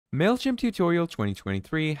Mailchimp Tutorial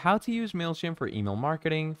 2023, How to Use Mailchimp for Email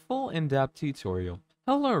Marketing, full in-depth tutorial.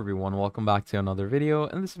 Hello everyone, welcome back to another video.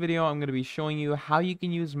 In this video, I'm going to be showing you how you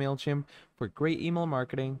can use Mailchimp for great email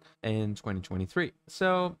marketing in 2023.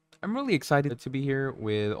 So I'm really excited to be here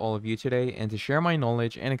with all of you today and to share my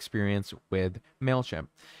knowledge and experience with Mailchimp.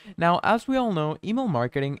 Now, as we all know, email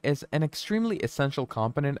marketing is an extremely essential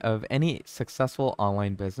component of any successful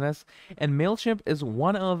online business, and Mailchimp is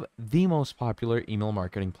one of the most popular email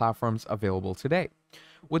marketing platforms available today.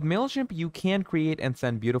 With Mailchimp, you can create and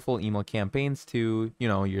send beautiful email campaigns to,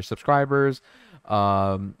 your subscribers,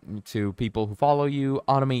 to people who follow you,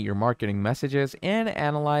 automate your marketing messages, and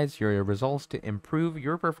analyze your results to improve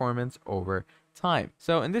your performance over time.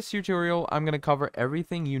 So in this tutorial, I'm going to cover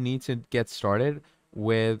everything you need to get started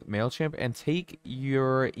with Mailchimp and take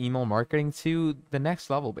your email marketing to the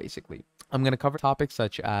next level, basically. I'm going to cover topics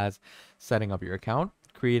such as setting up your account,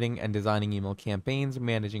 creating and designing email campaigns,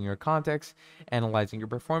 managing your contacts, analyzing your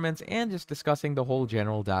performance, and just discussing the whole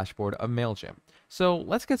general dashboard of Mailchimp. So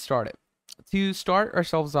let's get started. To start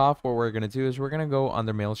ourselves off, what we're going to do is we're going to go on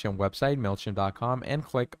the Mailchimp website, mailchimp.com, and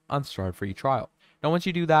click on Start Free Trial. Now, once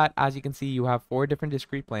you do that, as you can see, you have 4 different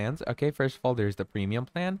discrete plans. Okay, first of all, there's the premium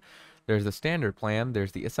plan, there's the standard plan,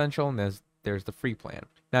 there's the essential, and there's the free plan.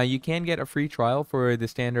 Now, you can get a free trial for the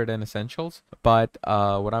standard and essentials, but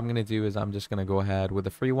what I'm going to do is I'm just going to go ahead with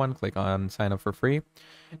the free one, click on sign up for free.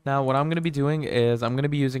 Now, what I'm going to be doing is I'm going to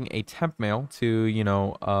be using a temp mail to,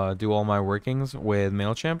 do all my workings with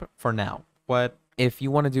Mailchimp for now. But if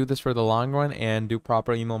you want to do this for the long run and do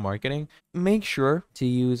proper email marketing, make sure to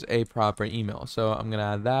use a proper email. So I'm going to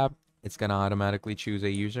add that. It's going to automatically choose a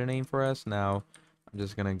username for us. Now, I'm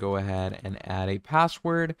just going to go ahead and add a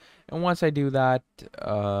password. And once I do that,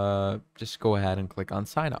 just go ahead and click on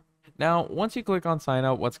sign up. Now, once you click on sign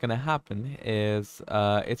up, what's going to happen is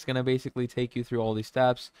it's going to basically take you through all these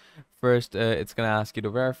steps. First, it's going to ask you to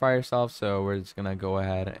verify yourself. So we're just going to go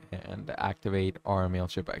ahead and activate our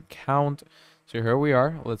Mailchimp account. So here we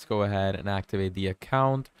are. Let's go ahead and activate the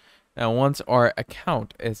account. Now, once our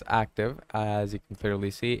account is active, as you can clearly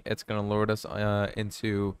see, it's going to load us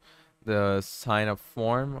into the sign up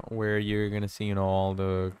form where you're going to see, all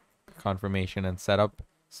the confirmation and setup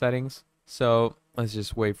settings. So let's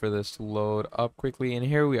just wait for this to load up quickly. And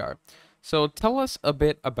here we are. So tell us a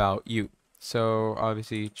bit about you. So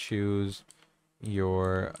obviously choose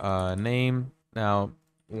your name. Now,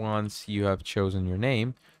 once you have chosen your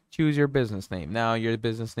name, choose your business name. Now, your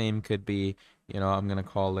business name could be, I'm going to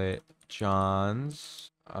call it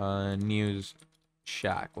John's News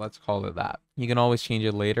Shack. Let's call it that. You can always change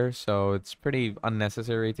it later, so it's pretty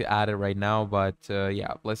unnecessary to add it right now, but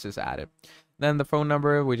yeah, let's just add it. Then the phone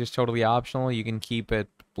number, which is totally optional. You can keep it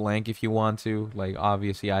blank if you want to. Like,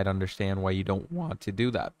 obviously, I'd understand why you don't want to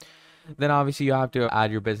do that. Then obviously you have to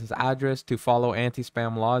add your business address. To follow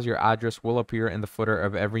anti-spam laws, your address will appear in the footer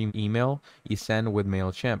of every email you send with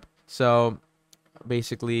Mailchimp. So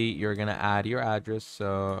basically you're going to add your address.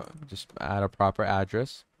 So just add a proper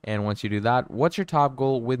address. And once you do that, what's your top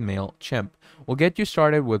goal with Mailchimp? We'll get you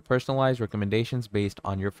started with personalized recommendations based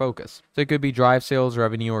on your focus. So it could be drive sales,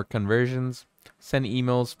 revenue, or conversions, send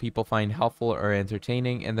emails people find helpful or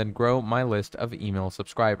entertaining, and then grow my list of email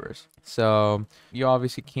subscribers. So you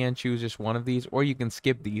obviously can choose just one of these, or you can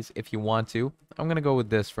skip these if you want to. I'm going to go with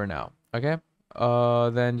this for now. Okay.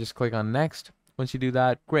 Then just click on next. Once you do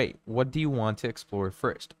that, great. What do you want to explore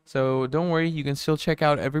first? So don't worry, you can still check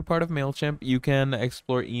out every part of Mailchimp. You can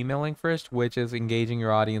explore emailing first, which is engaging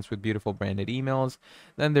your audience with beautiful branded emails.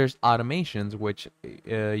 Then there's automations, which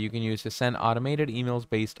you can use to send automated emails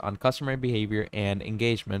based on customer behavior and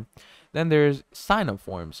engagement. Then there's sign-up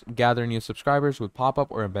forms, gather new subscribers with pop-up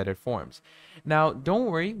or embedded forms. Now, don't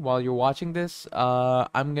worry, while you're watching this,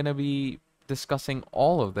 I'm going to be discussing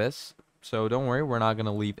all of this. So don't worry, we're not going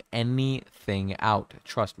to leave anything out.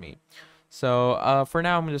 Trust me. So for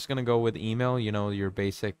now, I'm just going to go with email, your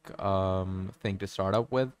basic thing to start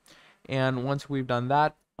up with. And once we've done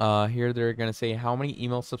that, here they're going to say how many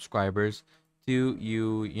email subscribers do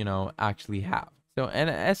you, actually have. So an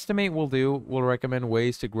estimate will recommend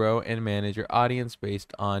ways to grow and manage your audience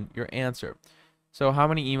based on your answer. So how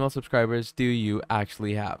many email subscribers do you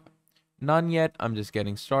actually have? None yet. I'm just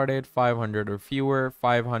getting started. 500 or fewer,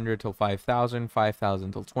 500 till 5,000,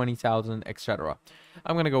 5,000 till 20,000, etc.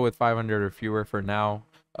 I'm going to go with 500 or fewer for now.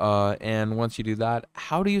 And once you do that,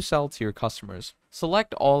 how do you sell to your customers?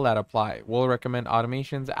 Select all that apply. We'll recommend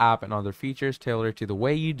automations, app, and other features tailored to the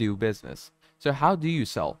way you do business. So how do you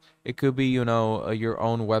sell? It could be, your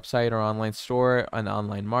own website or online store, an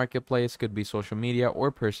online marketplace, could be social media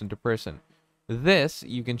or person to person. This,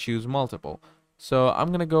 you can choose multiple. So I'm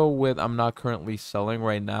going to go with I'm not currently selling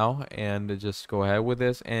right now and just go ahead with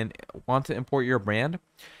this and want to import your brand.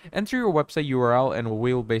 Enter your website URL and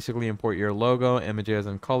we'll basically import your logo, images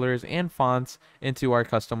and colors and fonts into our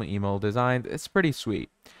custom email design. It's pretty sweet.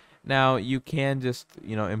 Now you can just,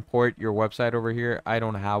 import your website over here. I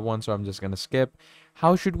don't have one, so I'm just going to skip.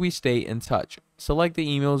 How should we stay in touch? Select the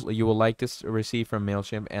emails you would like to receive from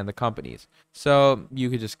Mailchimp and the companies. So you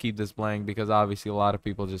could just keep this blank because obviously a lot of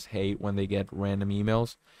people just hate when they get random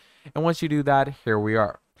emails. And once you do that, here we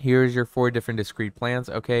are. Here's your 4 different discrete plans.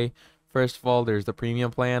 Okay. First of all, there's the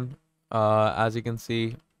premium plan. As you can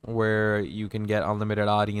see, where you can get unlimited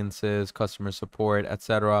audiences, customer support,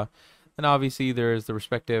 etc. And obviously there's the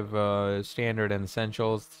respective standard and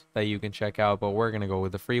essentials that you can check out, but we're going to go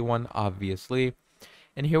with the free one, obviously.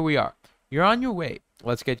 And here we are. You're on your way.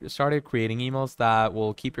 Let's get started creating emails that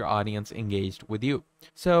will keep your audience engaged with you.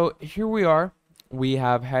 So here we are. We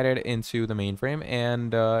have headed into the mainframe,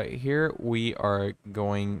 and here we are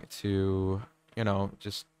going to,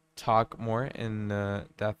 just talk more in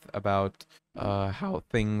depth about how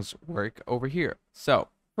things work over here. So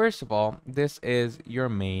first of all, this is your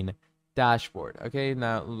main dashboard. Okay,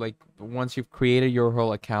 now like once you've created your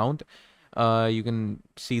whole account, you can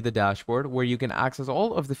see the dashboard where you can access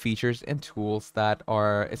all of the features and tools that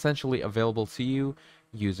are essentially available to you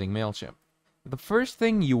using Mailchimp. The first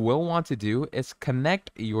thing you will want to do is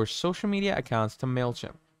connect your social media accounts to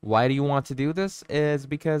Mailchimp. Why do you want to do this? Is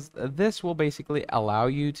because this will basically allow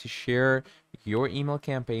you to share your email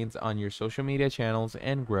campaigns on your social media channels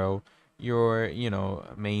and grow your,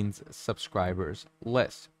 main subscribers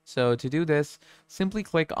list. So to do this, simply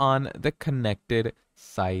click on the connected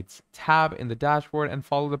sites tab in the dashboard and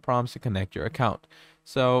follow the prompts to connect your account.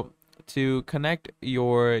 So to connect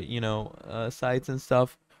your, sites and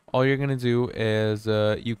stuff, all you're gonna do is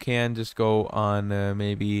you can just go on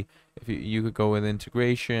maybe if you could go with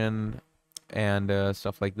integration and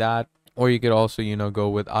stuff like that, or you could also go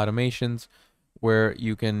with automations where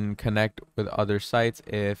you can connect with other sites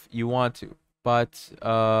if you want to. But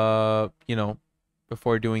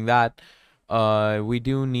before doing that, we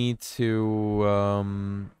do need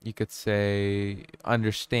to you could say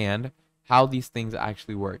understand how these things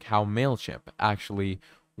actually work, how Mailchimp actually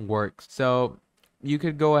works. So you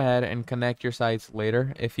could go ahead and connect your sites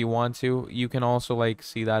later if you want to. You can also like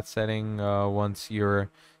see that setting once you're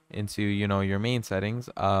into your main settings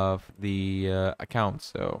of the account.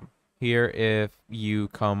 So here, if you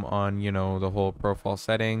come on the whole profile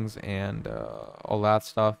settings and all that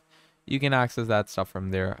stuff, you can access that stuff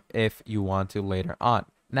from there if you want to later on.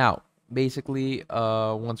 Now basically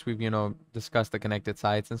once we've discussed the connected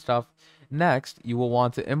sites and stuff, next you will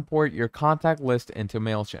want to import your contact list into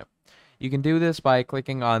Mailchimp. You can do this by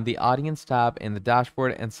clicking on the audience tab in the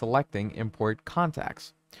dashboard and selecting import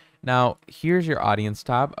contacts. Now here's your audience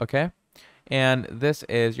tab, okay, and this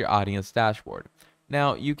is your audience dashboard.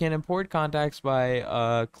 Now you can import contacts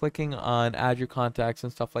by clicking on add your contacts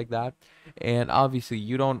and stuff like that, and obviously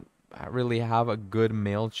you don't really have a good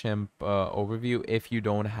Mailchimp overview if you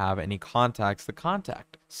don't have any contacts to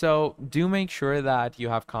contact. So do make sure that you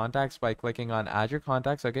have contacts by clicking on add your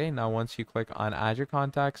contacts. Okay, now once you click on add your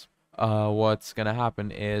contacts, what's gonna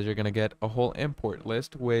happen is you're gonna get a whole import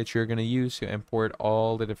list which you're gonna use to import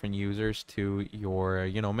all the different users to your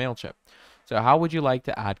Mailchimp. So how would you like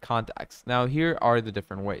to add contacts? Now here are the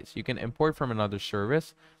different ways. You can import from another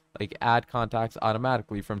service, like add contacts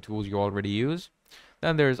automatically from tools you already use.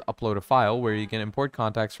 Then there's upload a file where you can import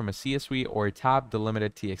contacts from a CSV or a tab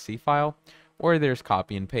delimited TXT file, or there's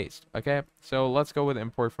copy and paste. Okay, so let's go with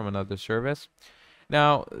import from another service.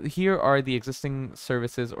 Now here are the existing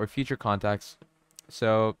services or future contacts.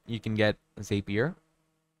 So you can get Zapier,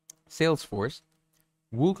 Salesforce,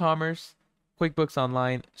 WooCommerce, QuickBooks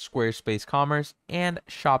Online, Squarespace Commerce, and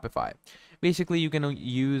Shopify. Basically, you can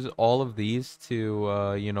use all of these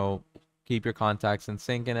to, keep your contacts in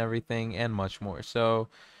sync and everything and much more. So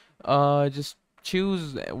just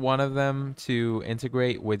choose one of them to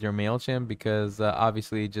integrate with your Mailchimp because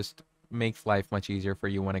obviously it just makes life much easier for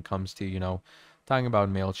you when it comes to, talking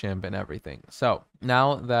about Mailchimp and everything. So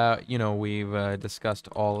now that, we've discussed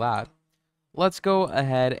all that, let's go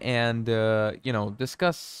ahead and,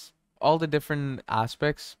 discuss all the different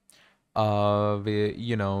aspects of,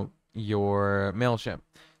 your Mailchimp.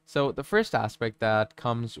 So the first aspect that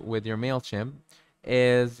comes with your Mailchimp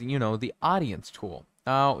is, the audience tool.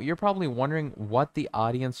 Now, you're probably wondering what the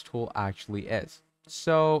audience tool actually is.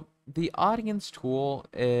 So the audience tool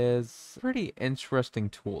is a pretty interesting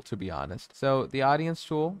tool, to be honest. So the audience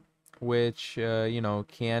tool, which,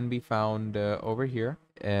 can be found over here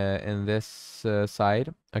in this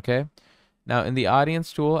side. Okay. Now in the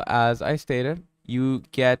audience tool, as I stated, you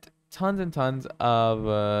get tons and tons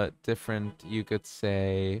of different, you could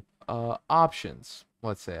say, options.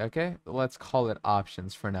 Let's say, okay, let's call it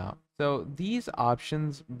options for now. So these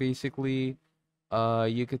options basically,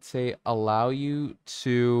 you could say, allow you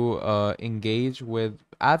to engage with,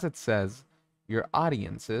 as it says, your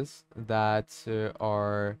audiences that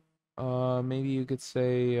are maybe you could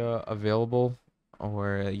say available,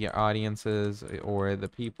 or your audiences or the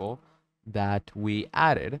people that we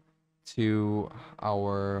added to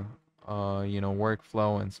our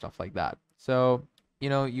workflow and stuff like that. So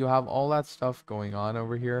you have all that stuff going on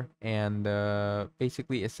over here, and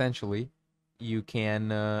basically essentially you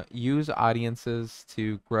can use audiences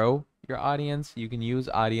to grow your audience. You can use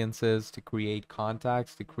audiences to create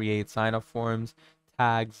contacts, to create sign up forms,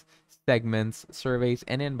 tags, segments, surveys,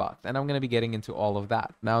 and inbox. And I'm going to be getting into all of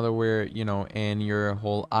that now that we're in your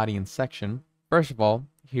whole audience section. First of all,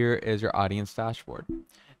 here is your audience dashboard.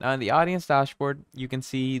 Now in the audience dashboard, you can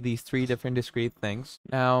see these three different discrete things.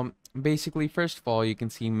 Now, basically, first of all, you can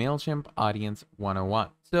see Mailchimp Audience 101.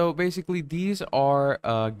 So basically, these are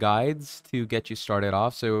guides to get you started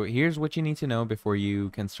off. So here's what you need to know before you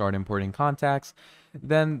can start importing contacts.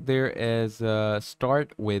 Then there is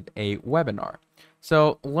start with a webinar.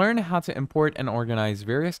 So learn how to import and organize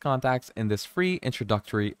various contacts in this free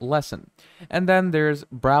introductory lesson. And then there's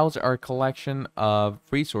browse our collection of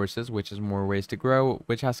resources, which is more ways to grow,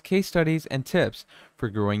 which has case studies and tips for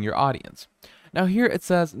growing your audience. Now here it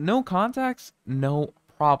says no contacts, no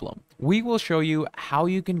problem. We will show you how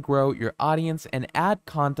you can grow your audience and add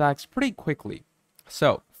contacts pretty quickly.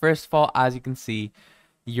 So first of all, as you can see,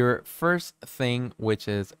 your first thing, which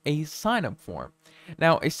is a sign-up form.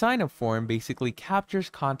 Now, a sign-up form basically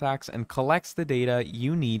captures contacts and collects the data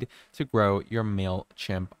you need to grow your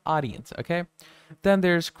Mailchimp audience, okay? Then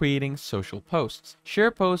there's creating social posts.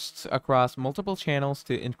 Share posts across multiple channels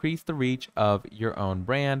to increase the reach of your own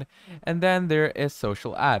brand. And then there is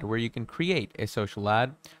social ad, where you can create a social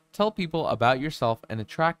ad, tell people about yourself, and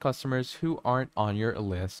attract customers who aren't on your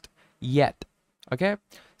list yet, okay?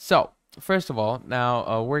 So, first of all,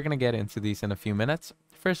 now we're going to get into these in a few minutes.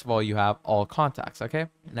 First of all, you have all contacts, okay?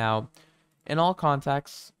 Now, in all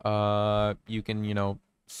contacts, you can,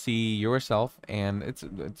 see yourself, and it's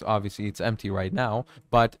obviously it's empty right now,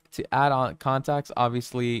 but to add on contacts,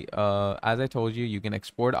 obviously, as I told you, you can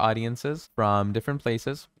export audiences from different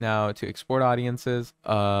places. Now, to export audiences,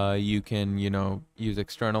 you can, use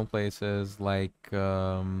external places like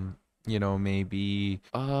maybe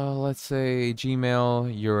let's say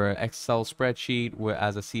Gmail, your Excel spreadsheet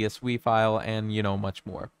as a CSV file, and much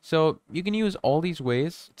more. So you can use all these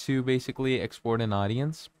ways to basically export an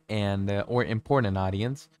audience and or import an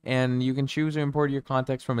audience, and you can choose to import your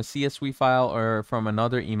contacts from a CSV file or from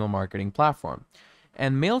another email marketing platform.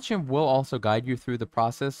 And Mailchimp will also guide you through the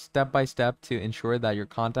process step by step to ensure that your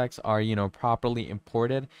contacts are, properly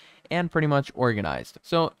imported and pretty much organized.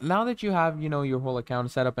 So now that you have, your whole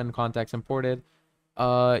account set up and contacts imported,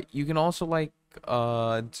 you can also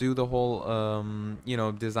do the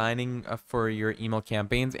whole designing for your email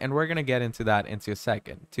campaigns, and we're gonna get into that into a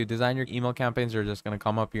second. To design your email campaigns, you're just gonna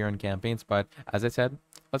come up here in campaigns, but as I said,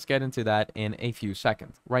 let's get into that in a few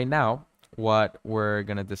seconds. Right now, what we're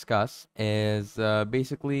gonna discuss is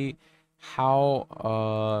basically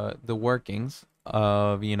how the workings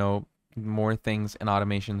of more things and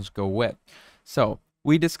automations go with. So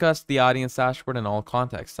we discussed the audience dashboard and all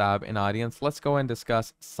contacts tab in audience. Let's go and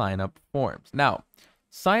discuss sign up forms. Now,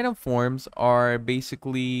 sign up forms are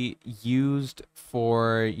basically used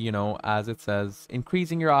for, as it says,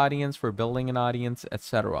 increasing your audience, for building an audience,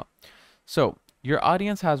 etc. So your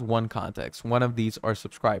audience has one context. One of these are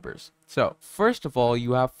subscribers. So first of all,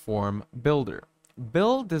 you have form builder.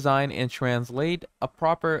 Build, design, and translate a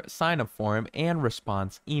proper sign-up form and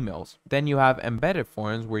response emails. Then you have embedded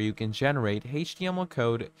forms, where you can generate HTML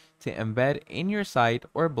code to embed in your site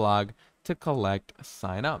or blog to collect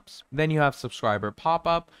sign-ups. Then you have subscriber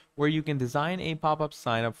pop-up, where you can design a pop-up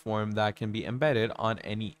sign-up form that can be embedded on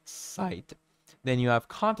any site. Then you have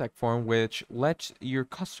contact form, which lets your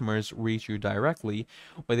customers reach you directly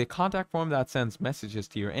with a contact form that sends messages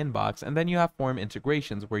to your inbox. And then you have form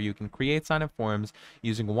integrations, where you can create sign-up forms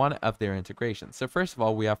using one of their integrations. So first of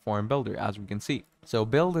all, we have form builder, as we can see. So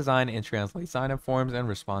build, design, and translate sign-up forms and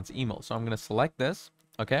response emails. So I'm going to select this.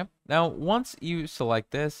 Okay, Now, once you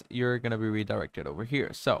select this, you're going to be redirected over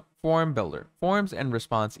here. So form builder, forms and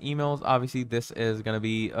response emails. Obviously, this is going to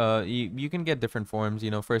be, you can get different forms.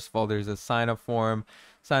 You know, first of all, there's a sign up form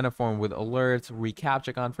with alerts,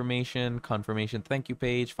 reCAPTCHA confirmation thank you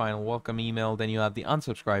page, final welcome email. Then you have the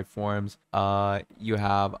unsubscribe forms. You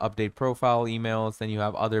have update profile emails. Then you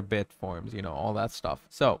have other bit forms, you know, all that stuff.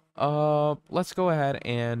 So let's go ahead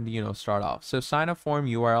and, you know, start off. So sign up form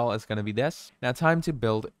URL is going to be this. Now time to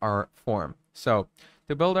build our form. So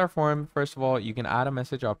to build our form, first of all, you can add a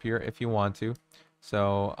message up here if you want to.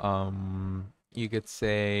 So you could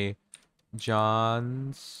say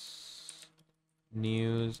John's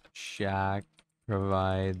News Shack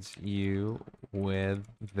provides you with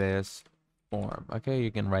this form. Okay,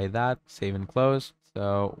 you can write that, save and close.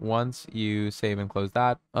 So once you save and close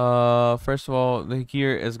that, first of all,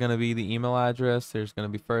 here is going to be the email address. There's going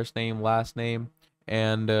to be first name, last name,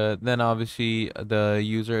 and then obviously the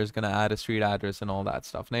user is going to add a street address and all that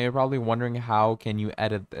stuff. Now you're probably wondering, how can you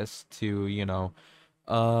edit this to, you know,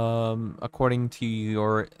 according to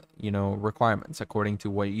your, you know, requirements, according to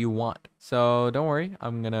what you want. So don't worry,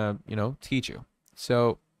 I'm gonna, you know, teach you.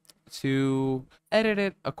 So to edit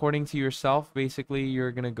it according to yourself, basically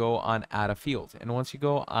you're gonna go on add a field, and once you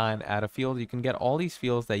go on add a field, you can get all these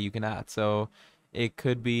fields that you can add. So it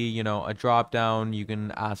could be, you know, a drop down. You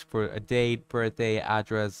can ask for a date, birthday,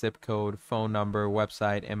 address, zip code, phone number,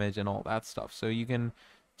 website, image, and all that stuff. So you can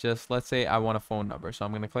just, let's say I want a phone number, so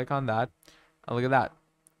I'm going to click on that, and look at that,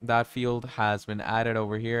 that field has been added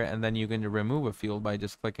over here. And then you can remove a field by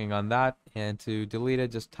just clicking on that, and to delete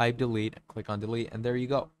it, just type delete, click on delete, and there you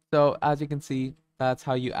go. So as you can see, that's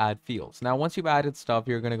how you add fields. Now once you've added stuff,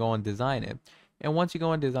 you're going to go and design it. And once you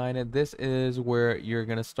go and design it, this is where you're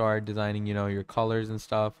going to start designing, you know, your colors and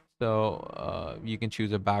stuff. So you can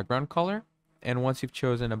choose a background color, and once you've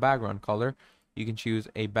chosen a background color, you can choose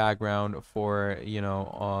a background for, you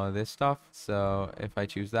know, this stuff. So if I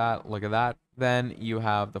choose that, look at that. Then you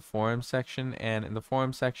have the forum section, and in the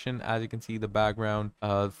forum section, as you can see, the background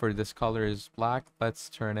for this color is black. Let's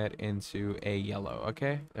turn it into a yellow.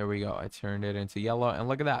 Okay, there we go. I turned it into yellow, and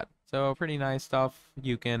look at that. So pretty nice stuff.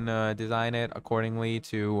 You can design it accordingly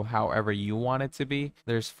to however you want it to be.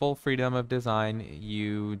 There's full freedom of design.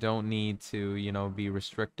 You don't need to, you know, be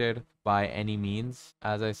restricted by any means.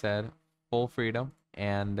 As I said, full freedom,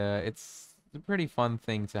 and it's a pretty fun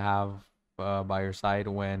thing to have by your side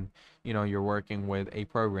when, you know, you're working with a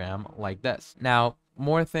program like this. Now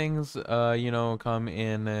more things you know, come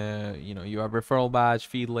in, you know, you have referral badge,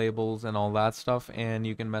 feed labels, and all that stuff, and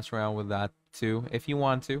you can mess around with that too if you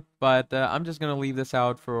want to, but I'm just gonna leave this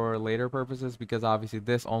out for later purposes, because obviously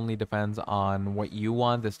this only depends on what you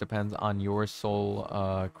want. This depends on your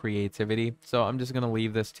sole creativity, so I'm just gonna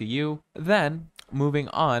leave this to you. Then moving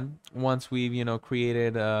on, once we've, you know,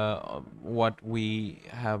 created what we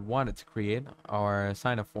have wanted to create, our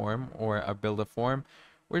sign up form or a build a form,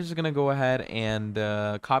 we're just gonna go ahead and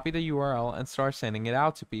copy the URL and start sending it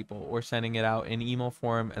out to people, or sending it out in email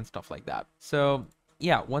form and stuff like that. So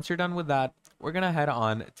yeah, once you're done with that, we're gonna head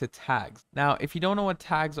on to tags. Now, if you don't know what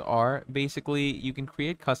tags are, basically you can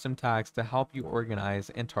create custom tags to help you organize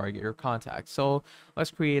and target your contacts. So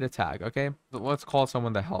let's create a tag, okay? Let's call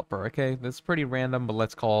someone the helper, okay? This is pretty random, but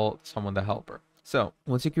let's call someone the helper. So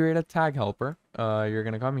once you create a tag helper, you're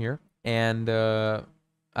gonna come here, and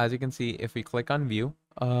as you can see, if we click on view,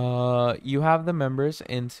 you have the members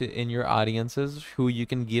in your audiences who you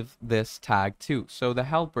can give this tag to. So the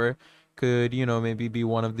helper could, you know, maybe be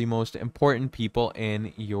one of the most important people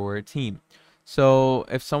in your team. So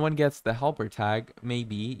if someone gets the helper tag,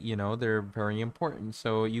 maybe, you know, they're very important.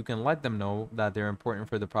 So you can let them know that they're important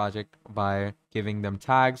for the project by giving them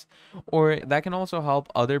tags. Or that can also help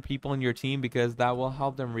other people in your team, because that will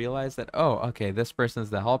help them realize that, oh, okay, this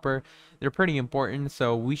person's the helper. They're pretty important,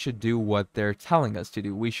 so we should do what they're telling us to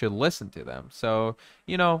do. We should listen to them. So,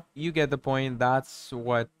 you know, you get the point. That's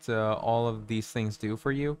what all of these things do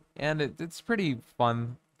for you. And it's pretty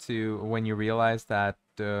fun to, when you realize that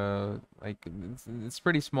like it's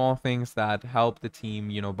pretty small things that help the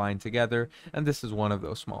team, you know, bind together, and this is one of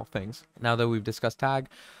those small things. Now that we've discussed tag,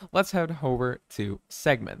 let's head over to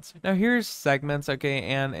segments. Now here's segments, okay?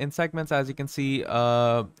 And in segments, as you can see,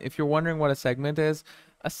 if you're wondering what a segment is,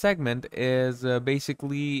 a segment is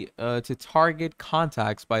basically to target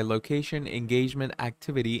contacts by location, engagement,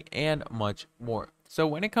 activity, and much more. So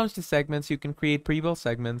when it comes to segments, you can create pre-built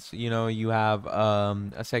segments. You have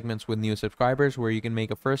segments with new subscribers where you can make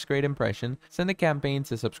a first great impression, send a campaign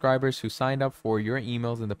to subscribers who signed up for your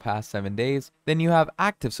emails in the past 7 days. Then you have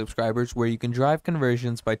active subscribers where you can drive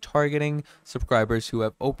conversions by targeting subscribers who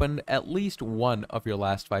have opened at least one of your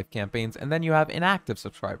last 5 campaigns. And then you have inactive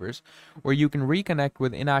subscribers where you can reconnect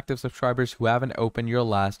with inactive subscribers who haven't opened your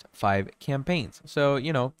last 5 campaigns. So,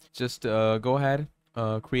 just go ahead,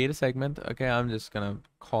 create a segment. Okay, I'm just gonna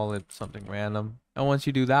call it something random. And once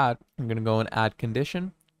you do that, I'm gonna go and add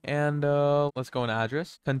condition. And let's go in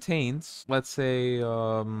address. Contains, let's say,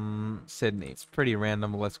 Sydney. It's pretty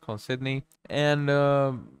random. Let's call Sydney. And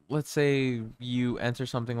let's say you enter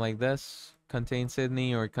something like this. Contains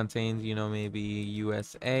Sydney, or contains, maybe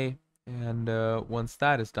USA. And once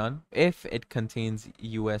that is done, if it contains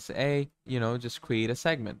USA, just create a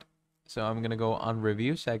segment. So I'm going to go on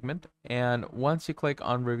review segment. And once you click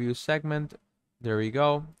on review segment, there you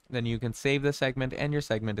go. Then you can save the segment and your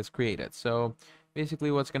segment is created. So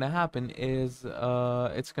basically what's going to happen is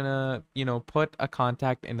it's going to, put a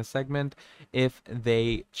contact in a segment if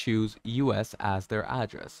they choose US as their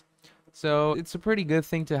address. So it's a pretty good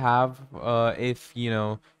thing to have if,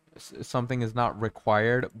 something is not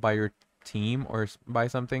required by your team or by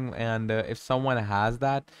something, and if someone has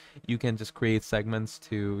that, you can just create segments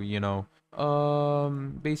to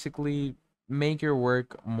basically make your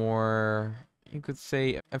work more, you could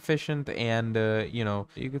say, efficient, and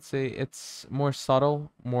you could say it's more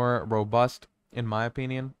subtle, more robust, in my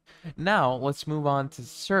opinion. Now let's move on to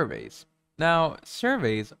surveys. Now,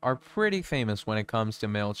 surveys are pretty famous when it comes to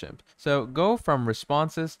Mailchimp. So go from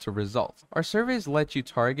responses to results. Our surveys let you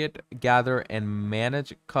target, gather, and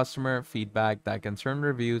manage customer feedback that can turn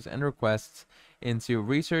reviews and requests into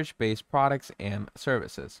research-based products and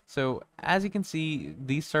services. So as you can see,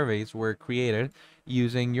 these surveys were created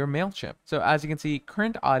using your Mailchimp. So as you can see,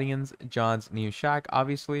 current audience, John's new shack,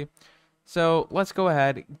 obviously. So let's go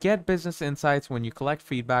ahead, get business insights when you collect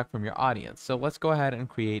feedback from your audience. So let's go ahead and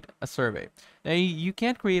create a survey. Now you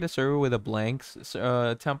can't create a survey with a blank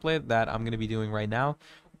template that I'm going to be doing right now,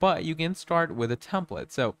 but you can start with a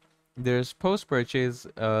template. So there's post-purchase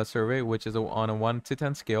survey, which is on a 1 to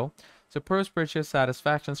 10 scale. So post-purchase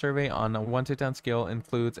satisfaction survey on a 1 to 10 scale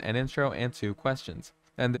includes an intro and 2 questions.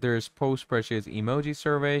 And there's post-purchase emoji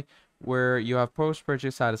survey, where you have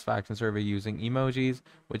post-purchase satisfaction survey using emojis,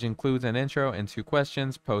 which includes an intro and 2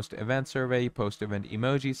 questions, post-event survey, post-event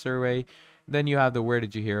emoji survey. Then you have the where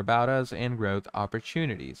did you hear about us and growth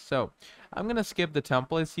opportunities. So I'm going to skip the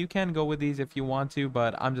templates. You can go with these if you want to,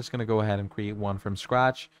 but I'm just going to go ahead and create one from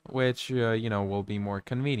scratch, which, will be more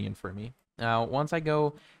convenient for me. Now, once I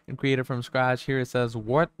go and create it from scratch, here it says,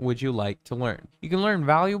 what would you like to learn? You can learn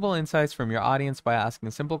valuable insights from your audience by asking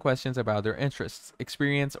simple questions about their interests,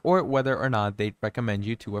 experience, or whether or not they'd recommend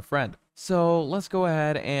you to a friend. So let's go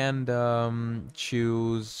ahead and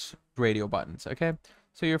choose radio buttons, okay?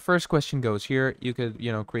 So your first question goes here. You could,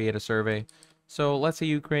 create a survey. So let's say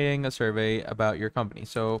you're creating a survey about your company.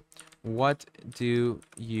 So what do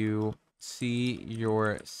you see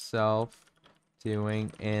yourself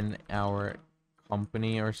doing in our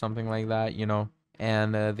company, or something like that,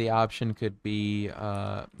 and the option could be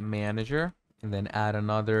manager, and then add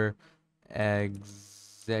another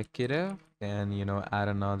executive, and add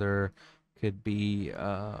another, could be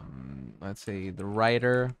let's say the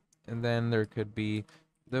writer, and then there could be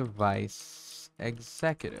the vice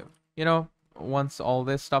executive. Once all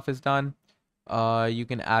this stuff is done, you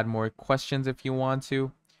can add more questions if you want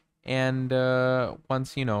to, and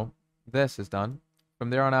once this is done, from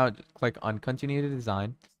there on out, just click on continue to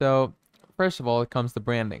design. So first of all, it comes to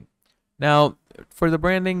branding. Now, for the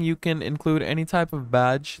branding, you can include any type of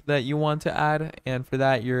badge that you want to add, and for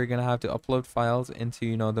that, you're gonna have to upload files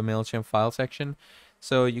into the Mailchimp file section.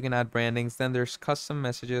 So you can add brandings. Then there's custom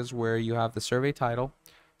messages where you have the survey title.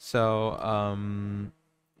 So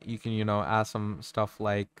you can add some stuff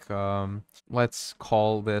like let's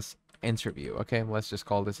call this interview. Okay, let's just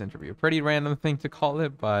call this interview. Pretty random thing to call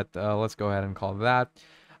it, but let's go ahead and call that.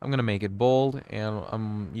 I'm gonna make it bold,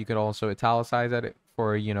 and you could also italicize it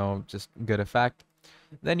for just good effect.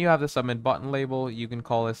 Then you have the submit button label. You can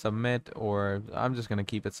call it submit, or I'm just gonna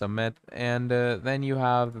keep it submit. And then you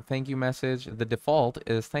have the thank you message. The default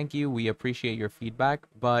is thank you, we appreciate your feedback,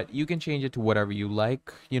 but you can change it to whatever you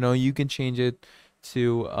like. You can change it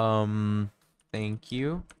to thank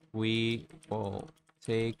you, we will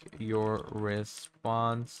take your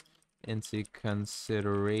response into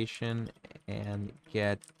consideration and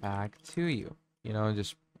get back to you.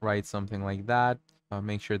 Just write something like that.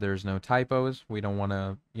 make sure there's no typos. We don't want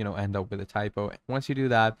to, end up with a typo. Once you do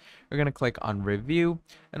that, you're going to click on review.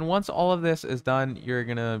 And once all of this is done, you're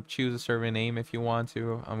going to choose a survey name if you want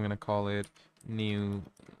to. I'm going to call it new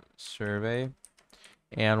survey.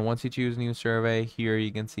 And once you choose new survey, here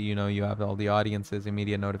you can see, you have all the audiences,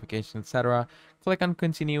 immediate notifications, etc. Click on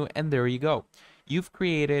continue, and there you go. You've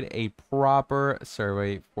created a proper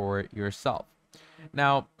survey for yourself.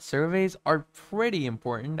 Now, surveys are pretty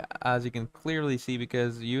important, as you can clearly see,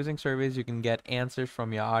 because using surveys, you can get answers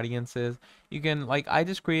from your audiences. You can, like, I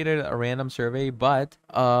just created a random survey, but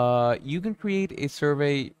you can create a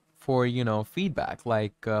survey for, feedback,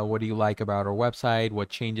 like what do you like about our website, what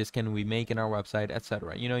changes can we make in our website,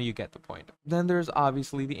 etc. You get the point. Then there's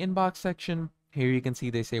obviously the inbox section. Here you can see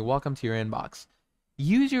they say, welcome to your inbox.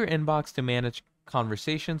 Use your inbox to manage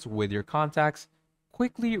conversations with your contacts.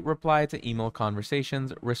 Quickly reply to email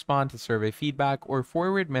conversations, respond to survey feedback, or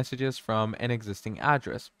forward messages from an existing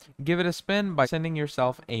address. Give it a spin by sending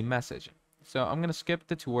yourself a message. So I'm going to skip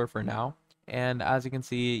the tour for now. And as you can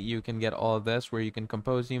see, you can get all of this where you can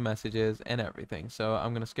compose new messages and everything. So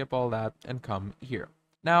I'm going to skip all that and come here.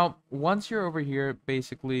 Now, once you're over here,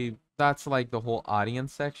 basically, that's like the whole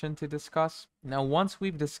audience section to discuss. Now, once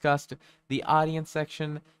we've discussed the audience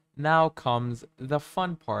section, now comes the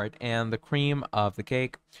fun part and the cream of the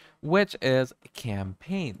cake, which is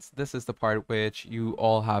campaigns. This is the part which you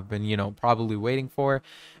all have been, probably waiting for,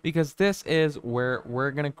 because this is where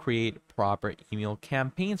we're going to create proper email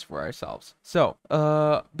campaigns for ourselves. So,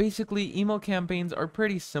 basically, email campaigns are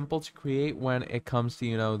pretty simple to create when it comes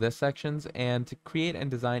to, this sections. And to create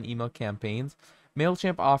and design email campaigns,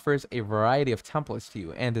 Mailchimp offers a variety of templates to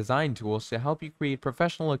you and design tools to help you create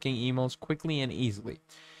professional-looking emails quickly and easily.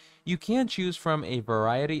 You can choose from a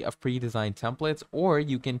variety of pre-designed templates, or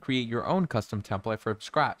you can create your own custom template from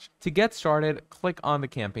scratch. To get started, click on the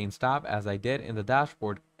Campaigns tab, as I did in the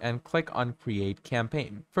dashboard, and click on Create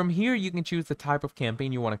Campaign. From here, you can choose the type of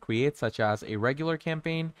campaign you want to create, such as a regular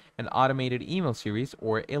campaign, an automated email series,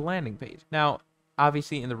 or a landing page. Now,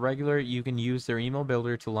 obviously, in the regular, you can use their email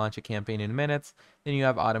builder to launch a campaign in minutes. Then you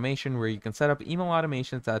have automation, where you can set up email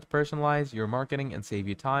automations that personalize your marketing and save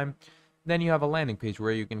you time. Then you have a landing page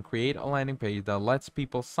where you can create a landing page that lets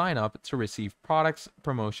people sign up to receive products,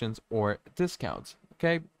 promotions, or discounts.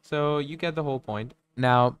 Okay, so you get the whole point.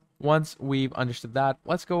 Now, once we've understood that,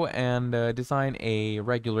 let's go and design a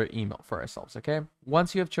regular email for ourselves, okay?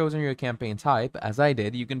 Once you have chosen your campaign type, as I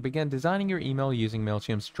did, you can begin designing your email using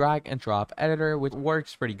Mailchimp's drag and drop editor, which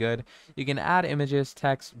works pretty good. You can add images,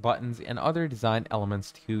 text, buttons, and other design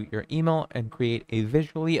elements to your email and create a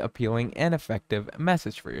visually appealing and effective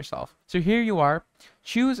message for yourself. So here you are.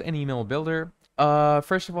 Choose an email builder.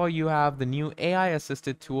 First of all, you have the new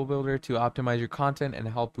AI-assisted tool builder to optimize your content and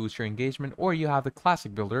help boost your engagement, or you have the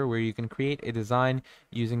classic builder where you can create a design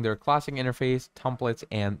using their classic interface, templates,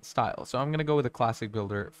 and style. So I'm going to go with the classic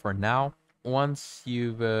builder for now. Once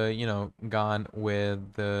you've, gone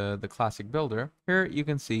with the classic builder, here you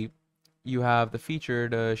can see you have the feature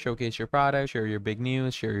to showcase your product, share your big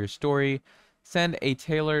news, share your story, send a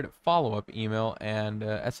tailored follow-up email, and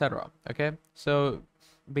etc. Okay, so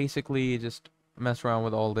basically just mess around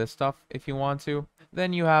with all this stuff if you want to.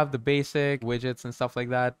 Then you have the basic widgets and stuff like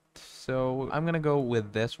that. So I'm gonna go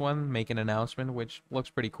with this one, make an announcement, which looks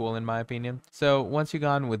pretty cool in my opinion. So once you've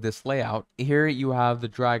gone with this layout, here you have the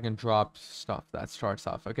drag and drop stuff that starts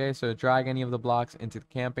off. Okay, so drag any of the blocks into the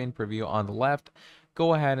campaign preview on the left.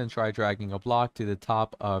 Go ahead and try dragging a block to the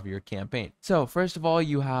top of your campaign. So first of all,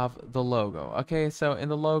 you have the logo. Okay, so in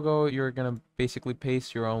the logo, you're gonna basically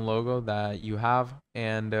paste your own logo that you have,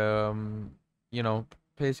 and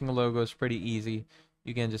pasting a logo is pretty easy.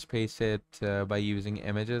 You can just paste it by using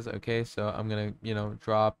images. Okay, so I'm gonna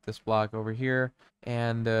drop this block over here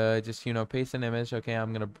and just paste an image. Okay,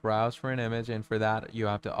 I'm gonna browse for an image, and for that you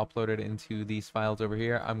have to upload it into these files over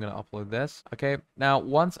here. I'm gonna upload this. Okay, now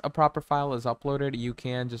once a proper file is uploaded, you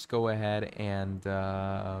can just go ahead and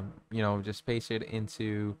just paste it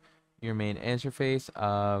into your main interface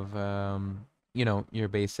of your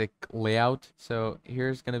basic layout. So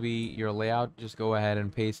here's going to be your layout. Just go ahead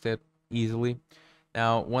and paste it easily.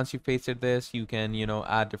 Now, once you've pasted this, you can,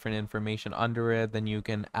 add different information under it. Then you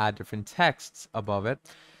can add different texts above it.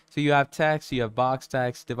 So you have text, you have box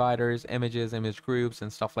text, dividers, images, image groups,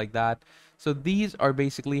 and stuff like that. So these are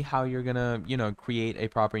basically how you're gonna, create a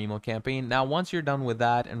proper email campaign. Now, once you're done with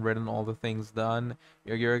that and written all the things done,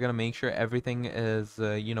 you're gonna make sure everything is,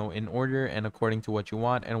 in order and according to what you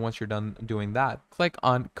want. And once you're done doing that, click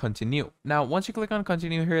on continue. Now, once you click on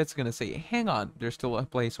continue here, it's gonna say, hang on, there's still a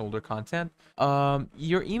placeholder content.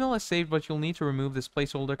 Your email is saved, but you'll need to remove this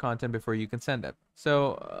placeholder content before you can send it.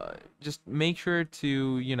 So just make sure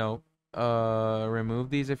to, remove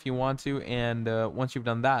these if you want to. And once you've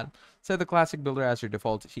done that, set the classic builder as your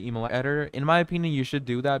default email editor. In my opinion, you should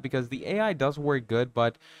do that because the AI does work good,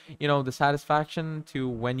 but the satisfaction to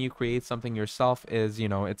when you create something yourself is,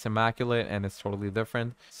 it's immaculate and it's totally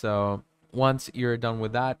different. So once you're done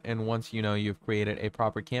with that, and once you've created a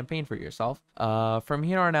proper campaign for yourself, from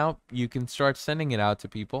here on out, you can start sending it out to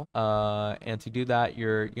people. And to do that,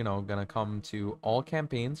 you're gonna come to all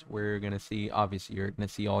campaigns, where you're gonna see, obviously you're gonna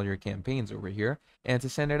see all your campaigns over here. And to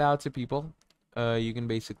send it out to people, you can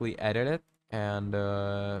basically edit it. And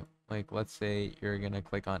like, let's say you're gonna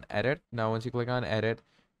click on edit. Now once you click on edit,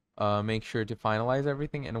 make sure to finalize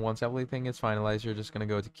everything. And once everything is finalized, you're just gonna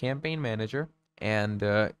go to campaign manager.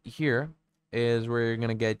 And here is where you're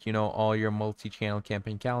gonna get all your multi-channel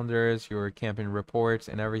campaign calendars, your campaign reports,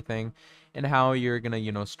 and everything, and how you're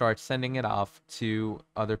gonna start sending it off to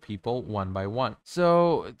other people one by one.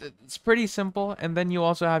 So it's pretty simple. And then you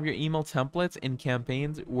also have your email templates in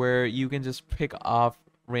campaigns, where you can just pick off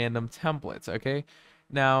random templates. Okay,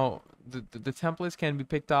 now the templates can be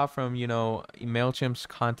picked off from Mailchimp's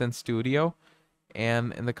Content Studio.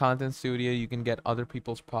 And in the Content Studio, you can get other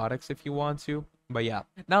people's products if you want to. But yeah,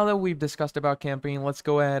 now that we've discussed about campaign, let's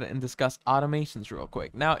go ahead and discuss automations real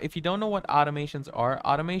quick. Now, if you don't know what automations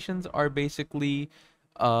are basically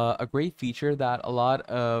a great feature that a lot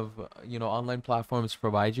of online platforms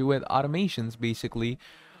provide you with. Automations basically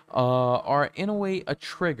are in a way a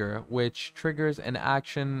trigger, which triggers an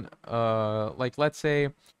action. Like, let's say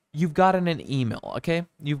you've gotten an email. Okay,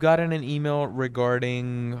 you've gotten an email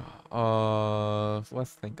regarding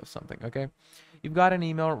let's think of something. Okay, you've got an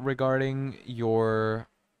email regarding your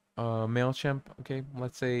Mailchimp. Okay,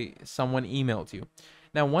 let's say someone emailed you.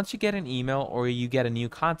 Now, once you get an email or you get a new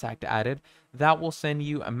contact added, that will send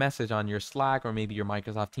you a message on your Slack or maybe your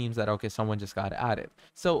Microsoft Teams that, okay, someone just got added.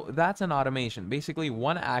 So that's an automation. Basically,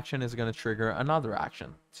 one action is going to trigger another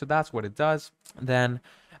action. So that's what it does. Then,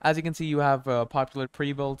 as you can see, you have popular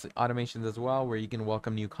pre-built automations as well, where you can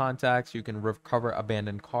welcome new contacts, you can recover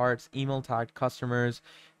abandoned carts, email tagged customers,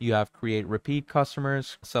 you have create repeat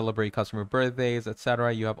customers, celebrate customer birthdays,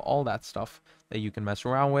 etc. You have all that stuff that you can mess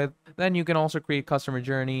around with. Then you can also create customer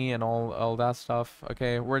journey and all that stuff.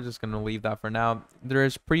 Okay, we're just gonna leave that for now.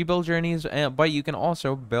 There's pre-built journeys, but you can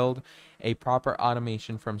also build a proper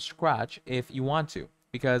automation from scratch if you want to,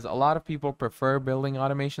 because a lot of people prefer building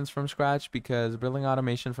automations from scratch, because building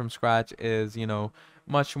automation from scratch is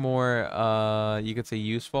much more you could say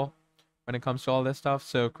useful when it comes to all this stuff.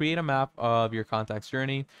 So create a map of your contact's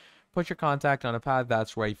journey. Put your contact on a path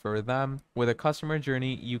that's right for them. With a customer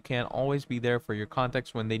journey, you can always be there for your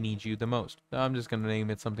contacts when they need you the most. So I'm just going to name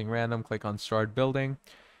it something random. Click on start building.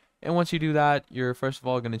 And once you do that, you're first of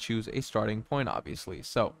all going to choose a starting point, obviously.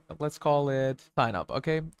 So let's call it sign up.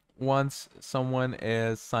 Okay. Once someone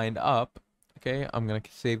is signed up, okay, I'm going to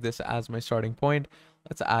save this as my starting point.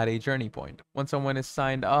 Let's add a journey point. Once someone is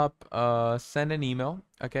signed up, send an email,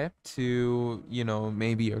 okay, to,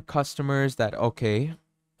 maybe your customers that, okay,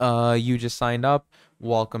 you just signed up,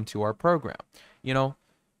 welcome to our program.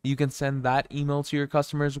 You can send that email to your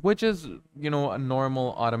customers, which is a normal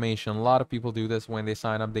automation. A lot of people do this when they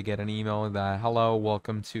sign up. They get an email that, hello,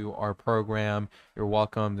 welcome to our program, you're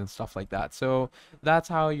welcomed, and stuff like that. So that's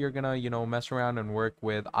how you're gonna mess around and work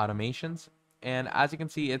with automations. And as you can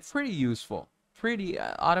see, it's pretty useful.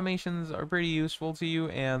 Automations are pretty useful to you,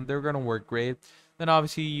 and they're gonna work great. Then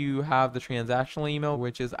obviously you have the transactional email,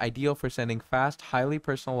 which is ideal for sending fast, highly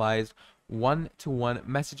personalized one-to-one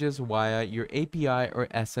messages via your API or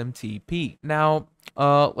SMTP. Now,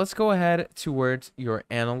 let's go ahead towards your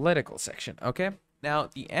analytical section. Okay. Now,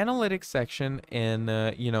 the analytics section in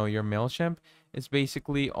your Mailchimp is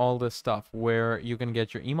basically all this stuff where you can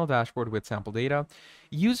get your email dashboard with sample data.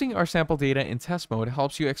 Using our sample data in test mode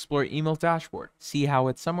helps you explore email dashboard, see how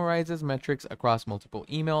it summarizes metrics across multiple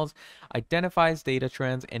emails, identifies data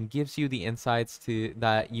trends, and gives you the insights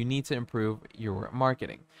that you need to improve your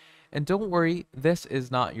marketing. And don't worry, this is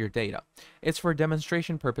not your data. It's for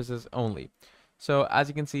demonstration purposes only. So as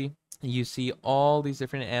you can see, you see all these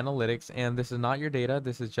different analytics, and this is not your data.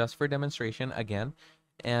 This is just for demonstration again.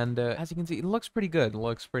 And as you can see, it looks pretty good. It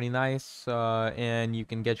looks pretty nice, and you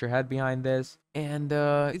can get your head behind this. And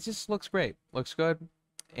it just looks great. Looks good.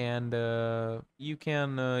 and you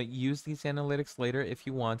can use these analytics later if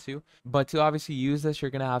you want to. But to obviously use this,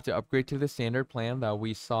 you're going to have to upgrade to the standard plan that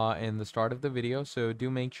we saw in the start of the video. So do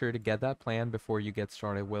make sure to get that plan before you get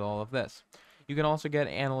started with all of this. You can also get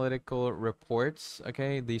analytical reports.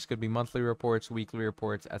 Okay, these could be monthly reports, weekly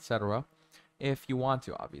reports, etc. if you want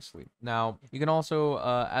to, obviously. Now, you can also,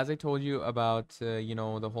 as I told you about,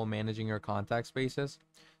 the whole managing your contact spaces.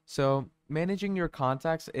 So managing your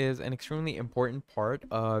contacts is an extremely important part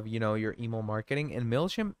of, your email marketing, and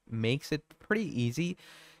Mailchimp makes it pretty easy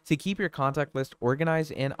to keep your contact list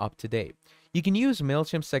organized and up to date. You can use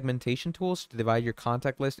Mailchimp segmentation tools to divide your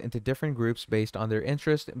contact list into different groups based on their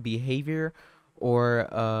interest, behavior, or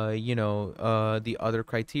the other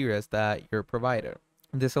criteria that you're provided.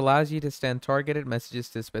 This allows you to send targeted messages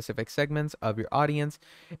to specific segments of your audience,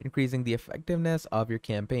 increasing the effectiveness of your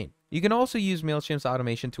campaign. You can also use Mailchimp's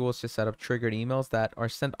automation tools to set up triggered emails that are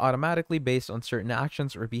sent automatically based on certain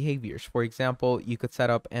actions or behaviors. For example, you could set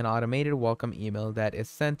up an automated welcome email that is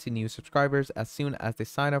sent to new subscribers as soon as they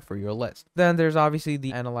sign up for your list. Then there's obviously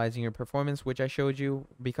the analyzing your performance, which I showed you,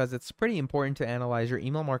 because it's pretty important to analyze your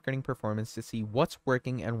email marketing performance to see what's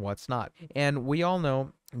working and what's not. And we all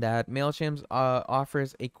know that Mailchimp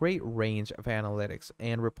offers a great range of analytics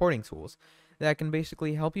and reporting tools that can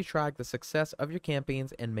basically help you track the success of your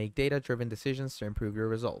campaigns and make data-driven decisions to improve your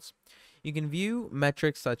results. You can view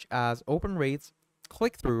metrics such as open rates,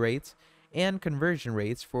 click-through rates, and conversion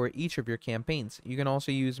rates for each of your campaigns. You can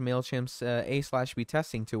also use Mailchimp's A/B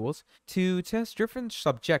testing tools to test different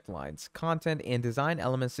subject lines, content, and design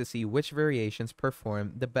elements to see which variations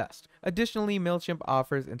perform the best. Additionally, Mailchimp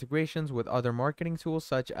offers integrations with other marketing tools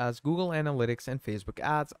such as Google Analytics and Facebook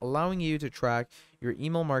ads, allowing you to track your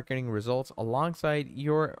email marketing results alongside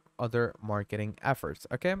your other marketing efforts.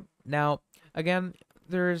 Okay, now again,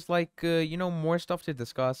 there's more stuff to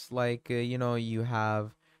discuss, you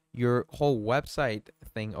have your whole website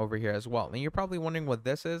thing over here as well. And you're probably wondering what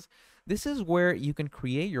this is. This is where you can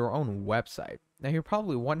create your own website. Now you're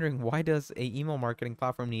probably wondering, why does a email marketing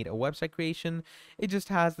platform need a website creation? It just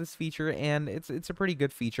has this feature, and it's a pretty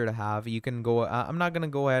good feature to have. You can go I'm not going to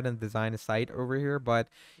go ahead and design a site over here, but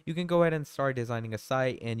you can go ahead and start designing a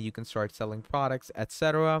site, and you can start selling products,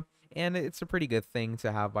 etc. And it's a pretty good thing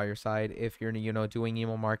to have by your side if you're doing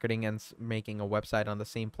email marketing and making a website on the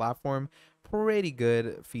same platform. Pretty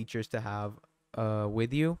good features to have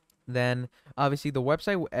with you. Then obviously the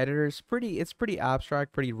website editor is pretty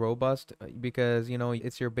abstract, pretty robust, because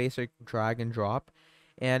it's your basic drag and drop,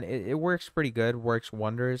 and it works pretty good, works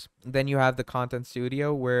wonders. Then you have the content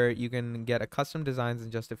studio, where you can get a custom designs in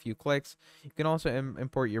just a few clicks. You can also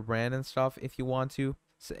import your brand and stuff if you want to.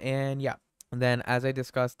 And yeah, and then as I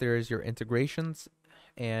discussed, there's your integrations,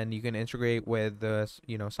 and you can integrate with the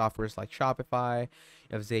softwares like Shopify,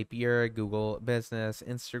 you have Zapier, Google Business,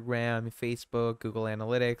 Instagram, Facebook, Google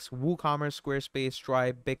Analytics, WooCommerce, Squarespace,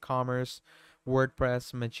 Stripe, BigCommerce,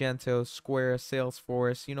 WordPress, Magento, Square,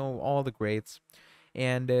 Salesforce, all the greats.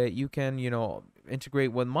 And you can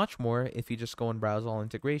integrate with much more if you just go and browse all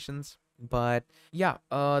integrations. But yeah,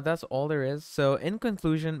 that's all there is. So in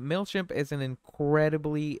conclusion, Mailchimp is an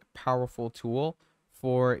incredibly powerful tool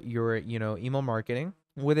for your email marketing.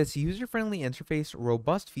 With its user-friendly interface,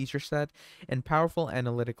 robust feature set, and powerful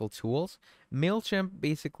analytical tools, Mailchimp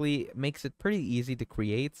basically makes it pretty easy to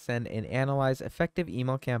create, send, and analyze effective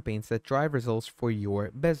email campaigns that drive results for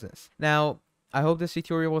your business. Now, I hope this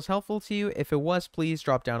tutorial was helpful to you. If it was, please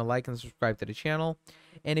drop down a like and subscribe to the channel.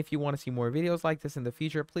 And if you want to see more videos like this in the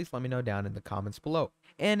future, please let me know down in the comments below.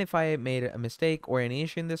 And if I made a mistake or an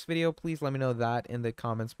issue in this video, please let me know that in the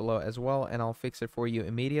comments below as well, and I'll fix it for you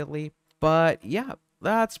immediately. But yeah,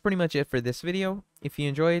 that's pretty much it for this video. If you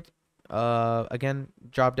enjoyed, again,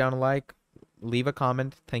 drop down a like, leave a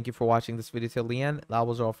comment. Thank you for watching this video till the end. That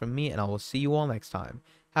was all from me, and I will see you all next time.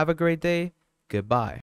 Have a great day. Goodbye.